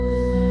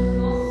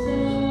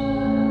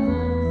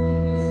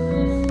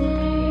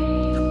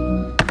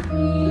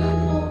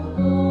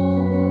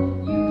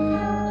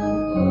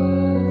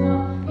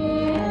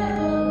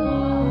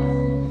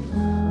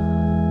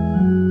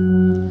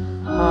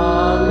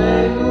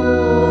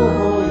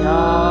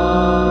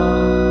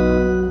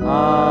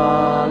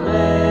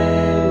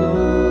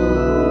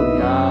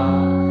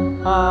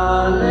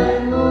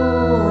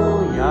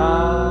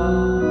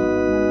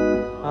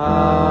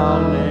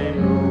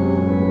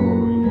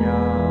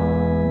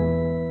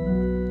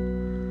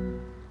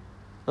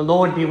The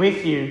Lord be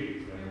with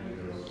you.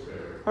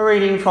 A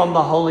reading from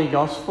the Holy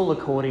Gospel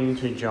according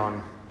to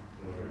John.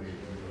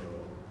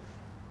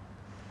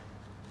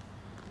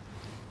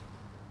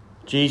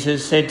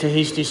 Jesus said to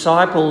his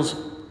disciples,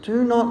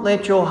 "Do not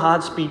let your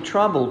hearts be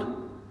troubled.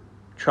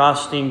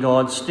 Trust in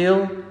God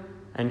still,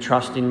 and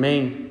trust in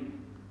me.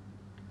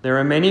 There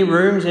are many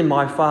rooms in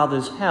my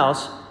Father's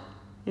house.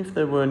 If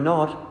there were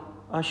not,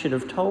 I should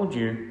have told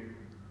you.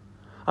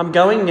 I'm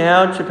going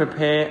now to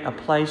prepare a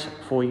place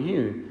for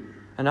you.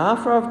 And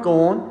after I've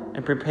gone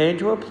and prepared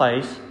you a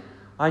place,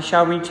 I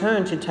shall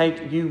return to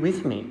take you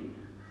with me,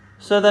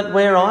 so that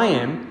where I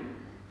am,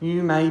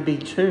 you may be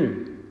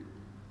too.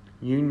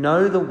 You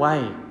know the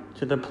way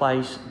to the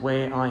place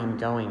where I am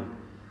going."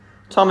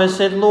 Thomas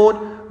said,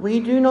 "Lord, we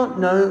do not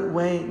know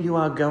where you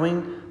are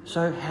going,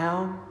 so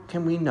how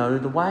can we know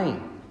the way?"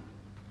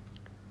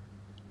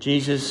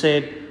 Jesus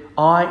said,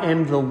 "I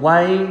am the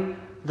way,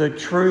 the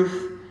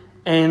truth,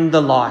 and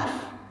the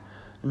life.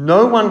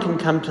 No one can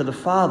come to the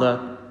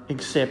Father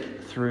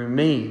except through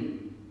me.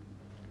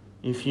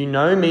 If you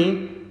know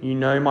me, you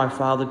know my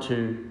Father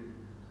too.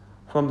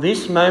 From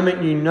this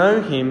moment you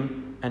know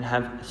him and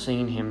have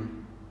seen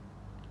him."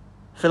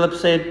 Philip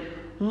said,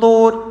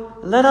 "Lord,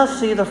 let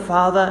us see the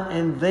Father,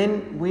 and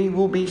then we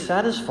will be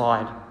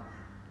satisfied."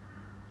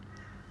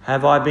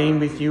 "Have I been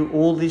with you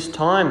all this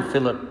time,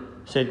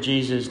 Philip?" said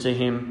Jesus to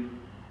him,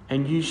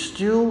 "and you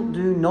still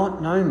do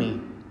not know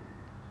me?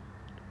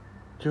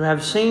 To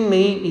have seen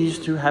me is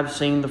to have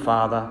seen the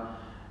Father.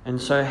 And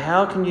so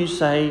how can you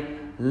say,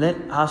 'Let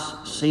us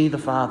see the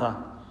Father'?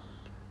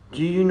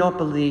 Do you not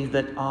believe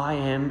that I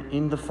am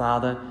in the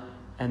Father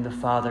and the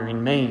Father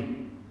in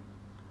me?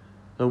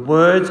 The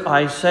words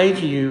I say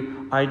to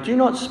you, I do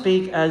not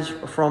speak as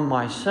from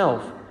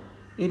myself.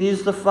 It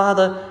is the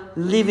Father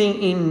living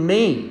in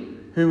me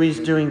who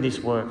is doing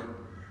this work.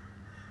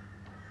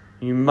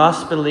 You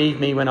must believe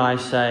me when I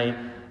say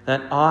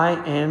that I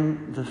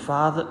am the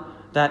Father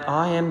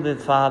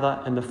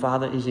and the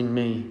Father is in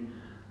me.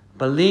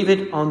 Believe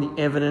it on the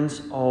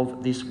evidence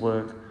of this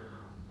work.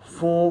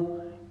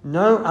 For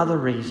no other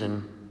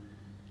reason.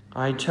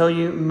 I tell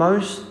you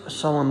most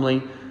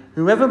solemnly,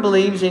 whoever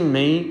believes in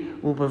me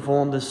will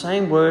perform the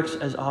same works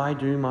as I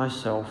do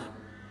myself.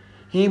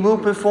 He will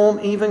perform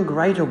even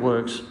greater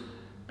works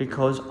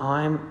because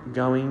I'm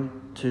going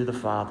to the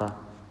Father."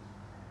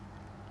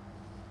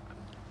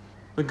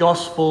 The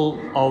Gospel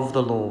of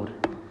the Lord.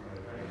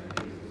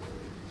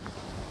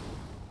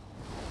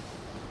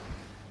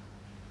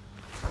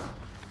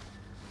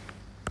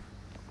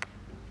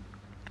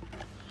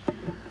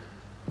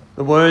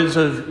 The words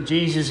of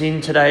Jesus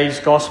in today's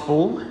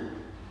Gospel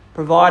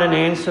provide an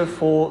answer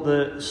for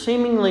the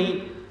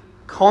seemingly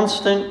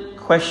constant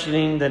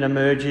questioning that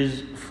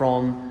emerges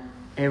from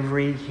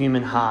every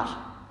human heart.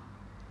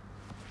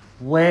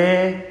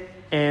 Where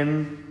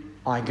am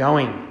I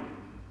going?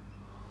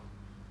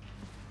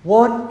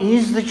 What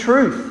is the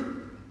truth?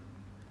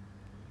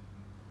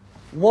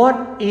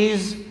 What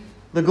is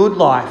the good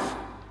life?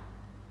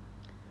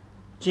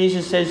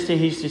 Jesus says to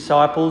his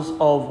disciples,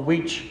 of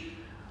which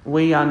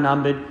we are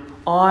numbered,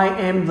 "I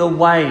am the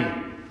way,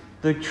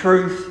 the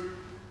truth,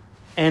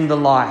 and the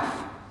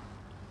life."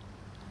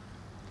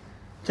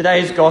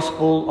 Today's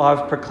Gospel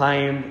I've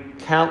proclaimed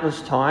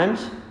countless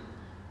times,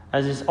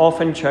 as is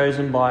often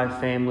chosen by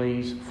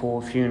families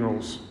for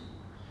funerals.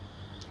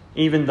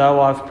 Even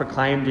though I've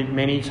proclaimed it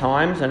many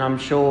times, and I'm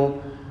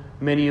sure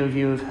many of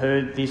you have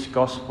heard this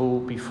Gospel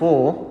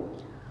before,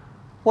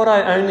 what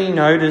I only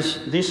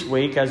noticed this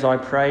week as I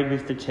prayed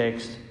with the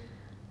text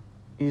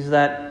is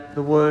that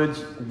the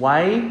words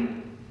way,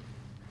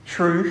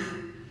 truth,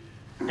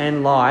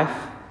 and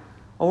life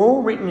are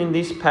all written in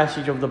this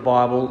passage of the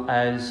Bible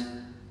as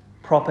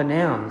proper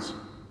nouns.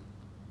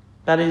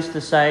 That is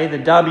to say, the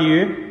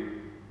W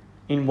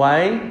in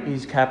way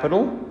is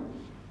capital,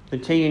 the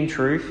T in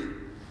truth,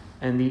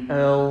 and the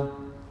L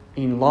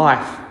in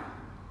life.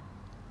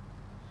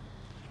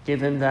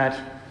 Given that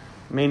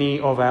many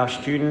of our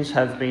students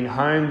have been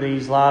home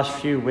these last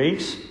few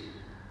weeks,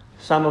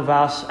 some of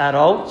us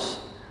adults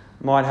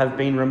might have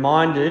been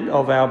reminded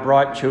of our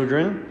bright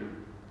children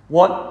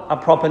what a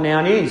proper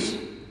noun is.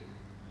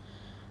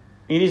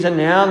 It is a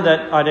noun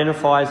that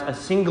identifies a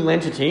single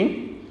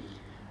entity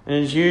and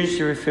is used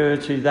to refer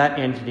to that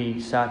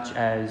entity, such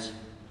as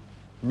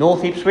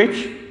North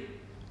Ipswich,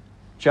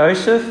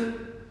 Joseph,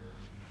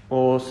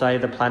 or say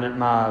the planet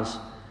Mars,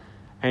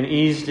 and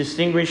is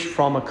distinguished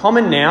from a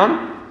common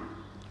noun,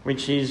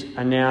 which is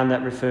a noun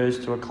that refers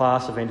to a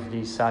class of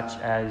entities such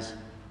as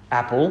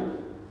apple,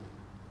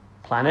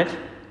 planet,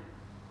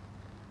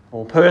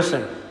 or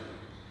person.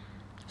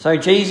 So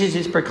Jesus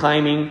is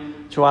proclaiming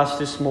to us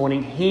this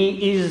morning,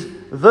 he is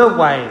the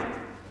way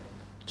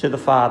to the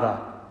Father,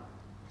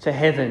 to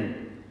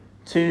heaven,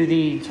 to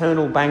the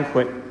eternal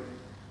banquet.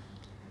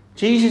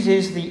 Jesus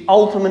is the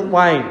ultimate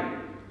way,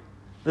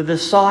 the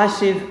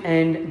decisive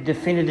and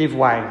definitive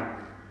way.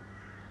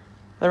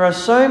 There are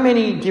so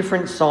many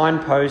different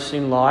signposts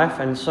in life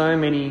and so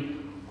many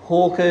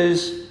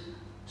hawkers,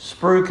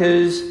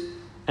 spruikers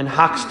and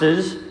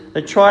hucksters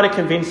that try to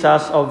convince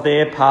us of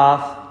their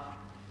path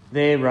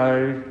their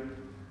road,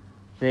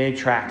 their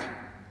track.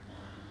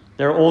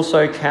 There are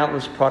also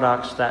countless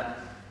products that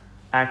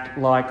act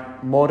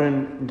like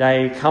modern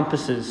day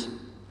compasses.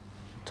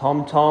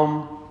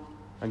 TomTom,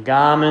 a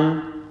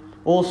Garmin,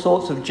 all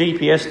sorts of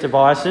GPS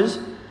devices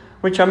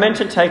which are meant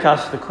to take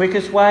us the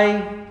quickest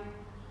way,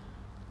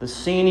 the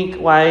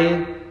scenic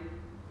way,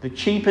 the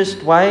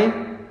cheapest way,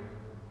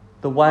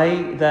 the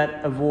way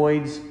that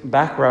avoids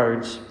back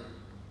roads.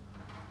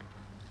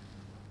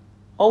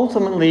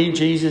 Ultimately,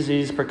 Jesus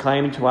is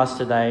proclaiming to us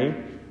today,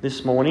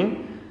 this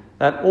morning,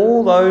 that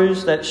all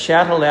those that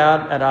shout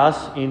aloud at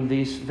us in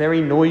this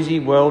very noisy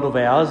world of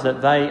ours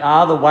that they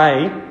are the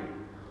way,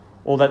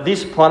 or that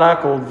this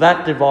product or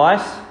that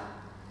device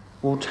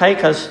will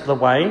take us the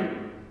way,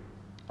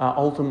 are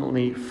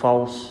ultimately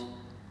false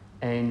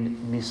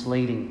and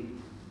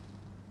misleading.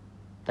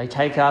 They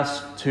take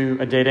us to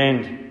a dead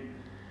end.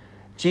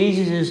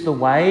 Jesus is the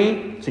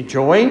way to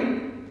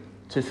joy,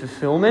 to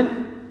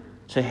fulfillment,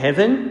 to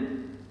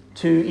heaven,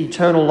 to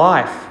eternal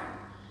life.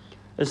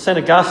 As St.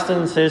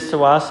 Augustine says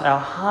to us, our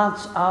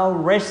hearts are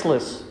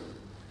restless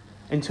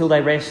until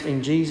they rest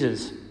in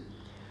Jesus.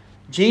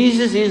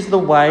 Jesus is the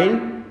way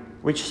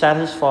which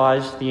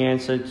satisfies the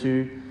answer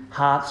to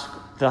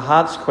the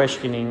heart's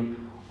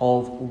questioning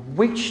of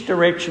which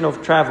direction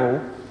of travel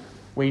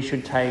we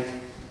should take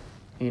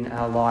in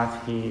our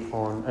life here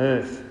on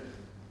earth.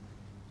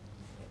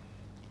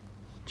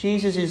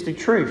 Jesus is the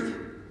truth.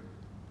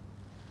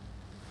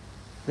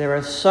 There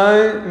are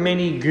so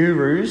many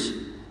gurus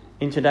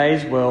in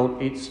today's world,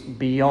 it's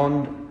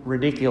beyond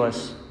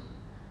ridiculous.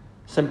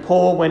 St.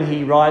 Paul, when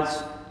he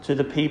writes to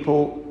the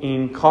people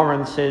in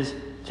Corinth, says,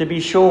 "To be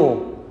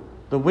sure,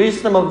 the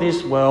wisdom of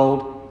this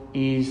world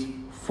is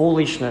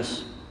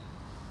foolishness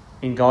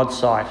in God's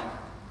sight.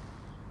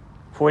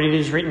 For it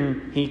is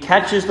written, He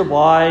catches the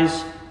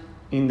wise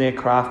in their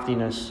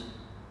craftiness."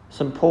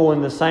 St. Paul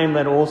in the same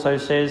letter also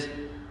says,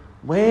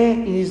 "Where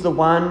is the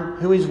one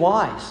who is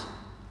wise?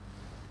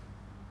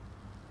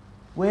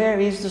 Where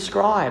is the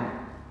scribe?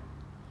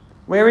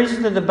 Where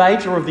is the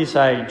debater of this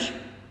age?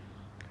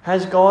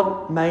 Has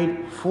God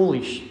made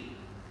foolish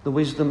the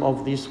wisdom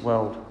of this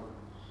world?"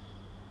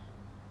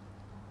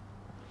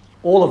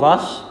 All of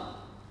us,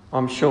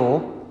 I'm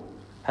sure,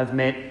 have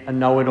met a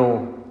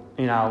know-it-all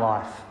in our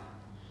life.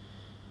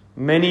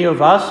 Many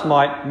of us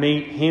might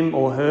meet him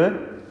or her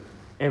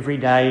every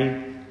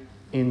day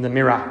in the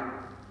mirror.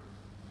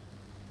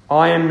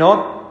 I am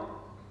not,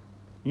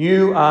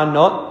 you are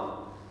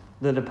not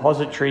the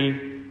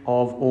depository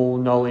of all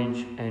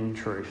knowledge and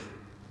truth.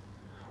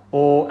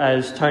 Or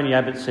as Tony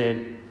Abbott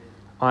said,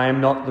 I am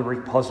not the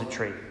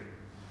repository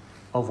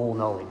of all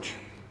knowledge.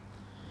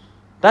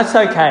 That's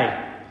okay,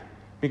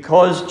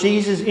 because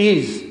Jesus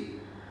is.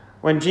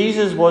 When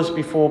Jesus was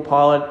before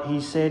Pilate,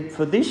 he said,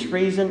 "For this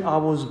reason I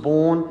was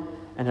born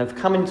and have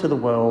come into the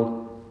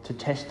world to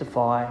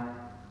testify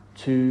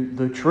to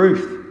the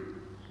truth.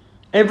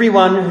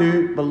 Everyone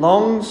who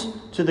belongs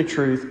to the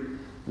truth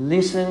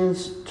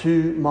listens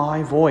to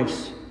my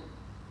voice."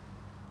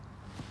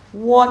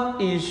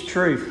 What is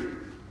truth?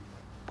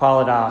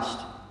 Pilate asked.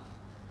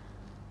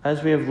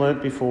 As we have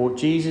learnt before,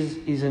 Jesus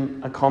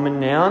isn't a common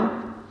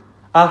noun,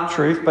 a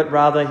truth, but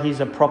rather he's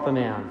a proper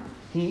noun.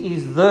 He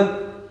is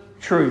the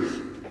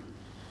truth.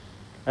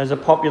 As a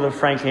popular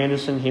Frank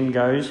Anderson hymn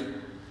goes,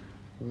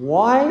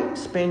 "Why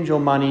spend your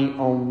money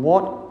on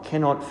what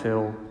cannot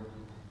fill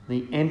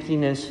the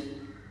emptiness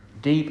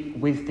deep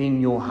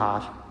within your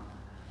heart?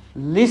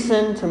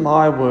 Listen to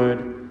my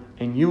word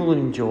and you will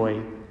enjoy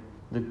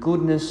the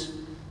goodness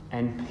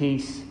and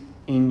peace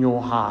in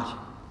your heart."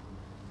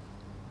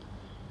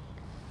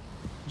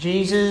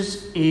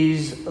 Jesus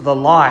is the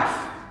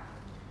life.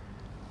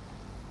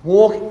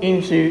 Walk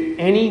into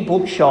any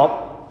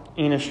bookshop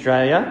in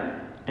Australia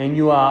and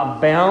you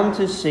are bound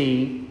to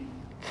see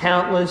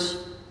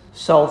countless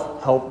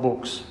self-help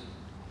books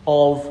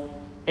of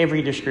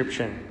every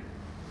description.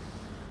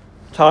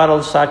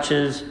 Titles such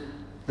as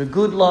The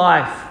Good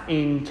Life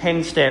in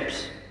 10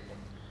 Steps,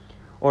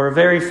 or a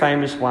very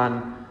famous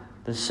one,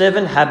 The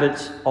 7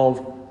 Habits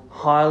of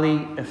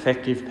Highly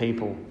Effective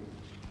People.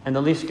 And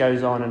the list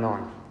goes on and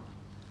on.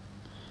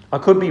 I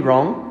could be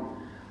wrong,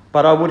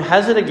 but I would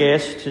hazard a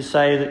guess to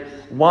say that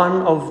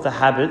one of the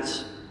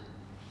habits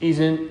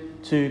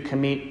isn't to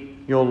commit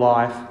your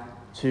life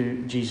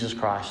to Jesus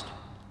Christ.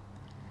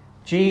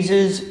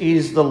 Jesus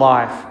is the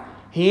life.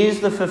 He is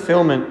the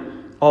fulfillment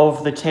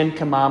of the 10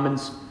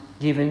 Commandments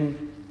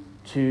given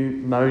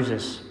to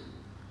Moses.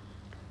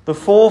 The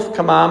 4th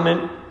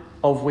commandment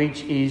of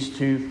which is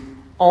to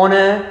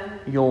honour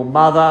your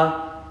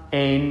mother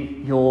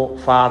and your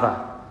father.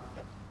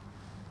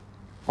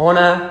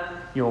 Honour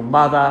your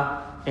mother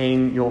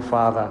and your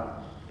father.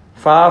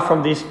 Far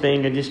from this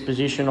being a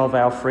disposition of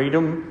our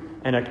freedom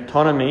and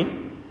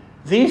autonomy,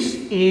 this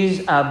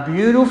is a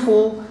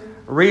beautiful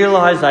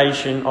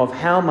realisation of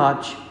how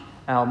much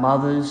our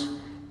mothers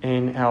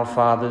and our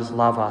fathers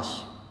love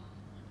us,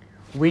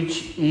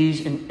 which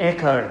is an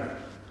echo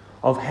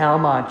of how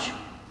much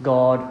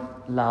God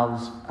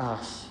loves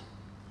us.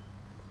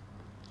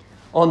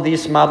 On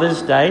this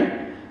Mother's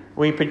Day,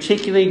 we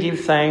particularly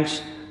give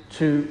thanks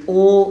to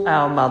all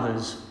our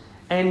mothers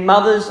and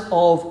mothers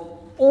of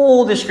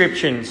all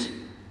descriptions,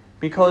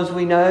 because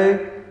we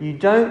know you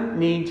don't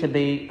need to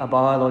be a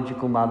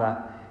biological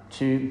mother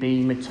to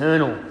be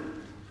maternal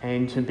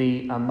and to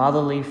be a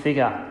motherly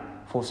figure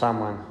for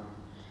someone.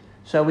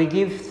 So we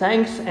give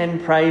thanks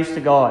and praise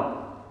to God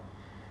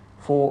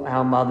for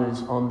our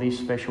mothers on this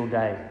special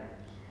day.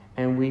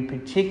 And we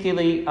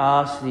particularly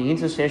ask the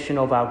intercession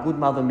of our good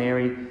Mother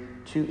Mary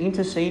to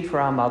intercede for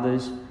our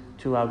mothers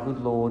to our good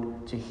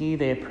Lord, to hear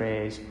their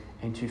prayers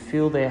and to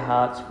fill their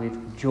hearts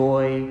with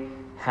joy,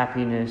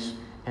 happiness,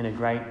 and a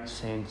great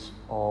sense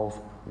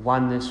of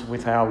oneness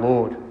with our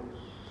Lord.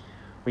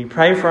 We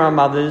pray for our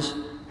mothers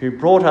who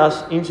brought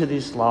us into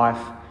this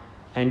life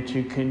and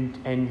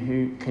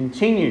who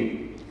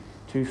continue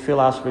to fill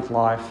us with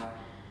life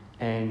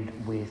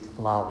and with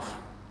love.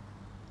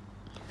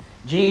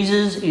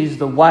 Jesus is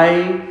the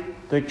way,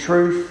 the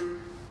truth,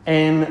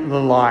 and the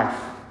life.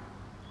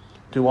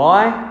 Do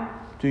I?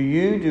 Do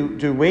you?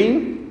 Do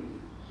we?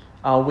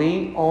 Are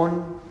we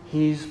on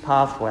his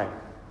pathway?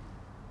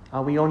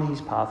 Are we on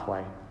his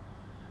pathway?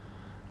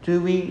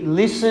 Do we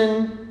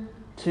listen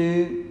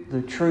to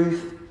the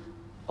truth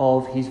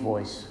of his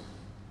voice?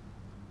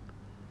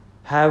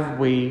 Have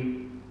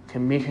we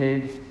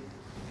committed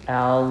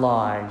our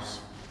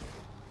lives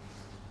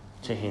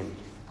to him?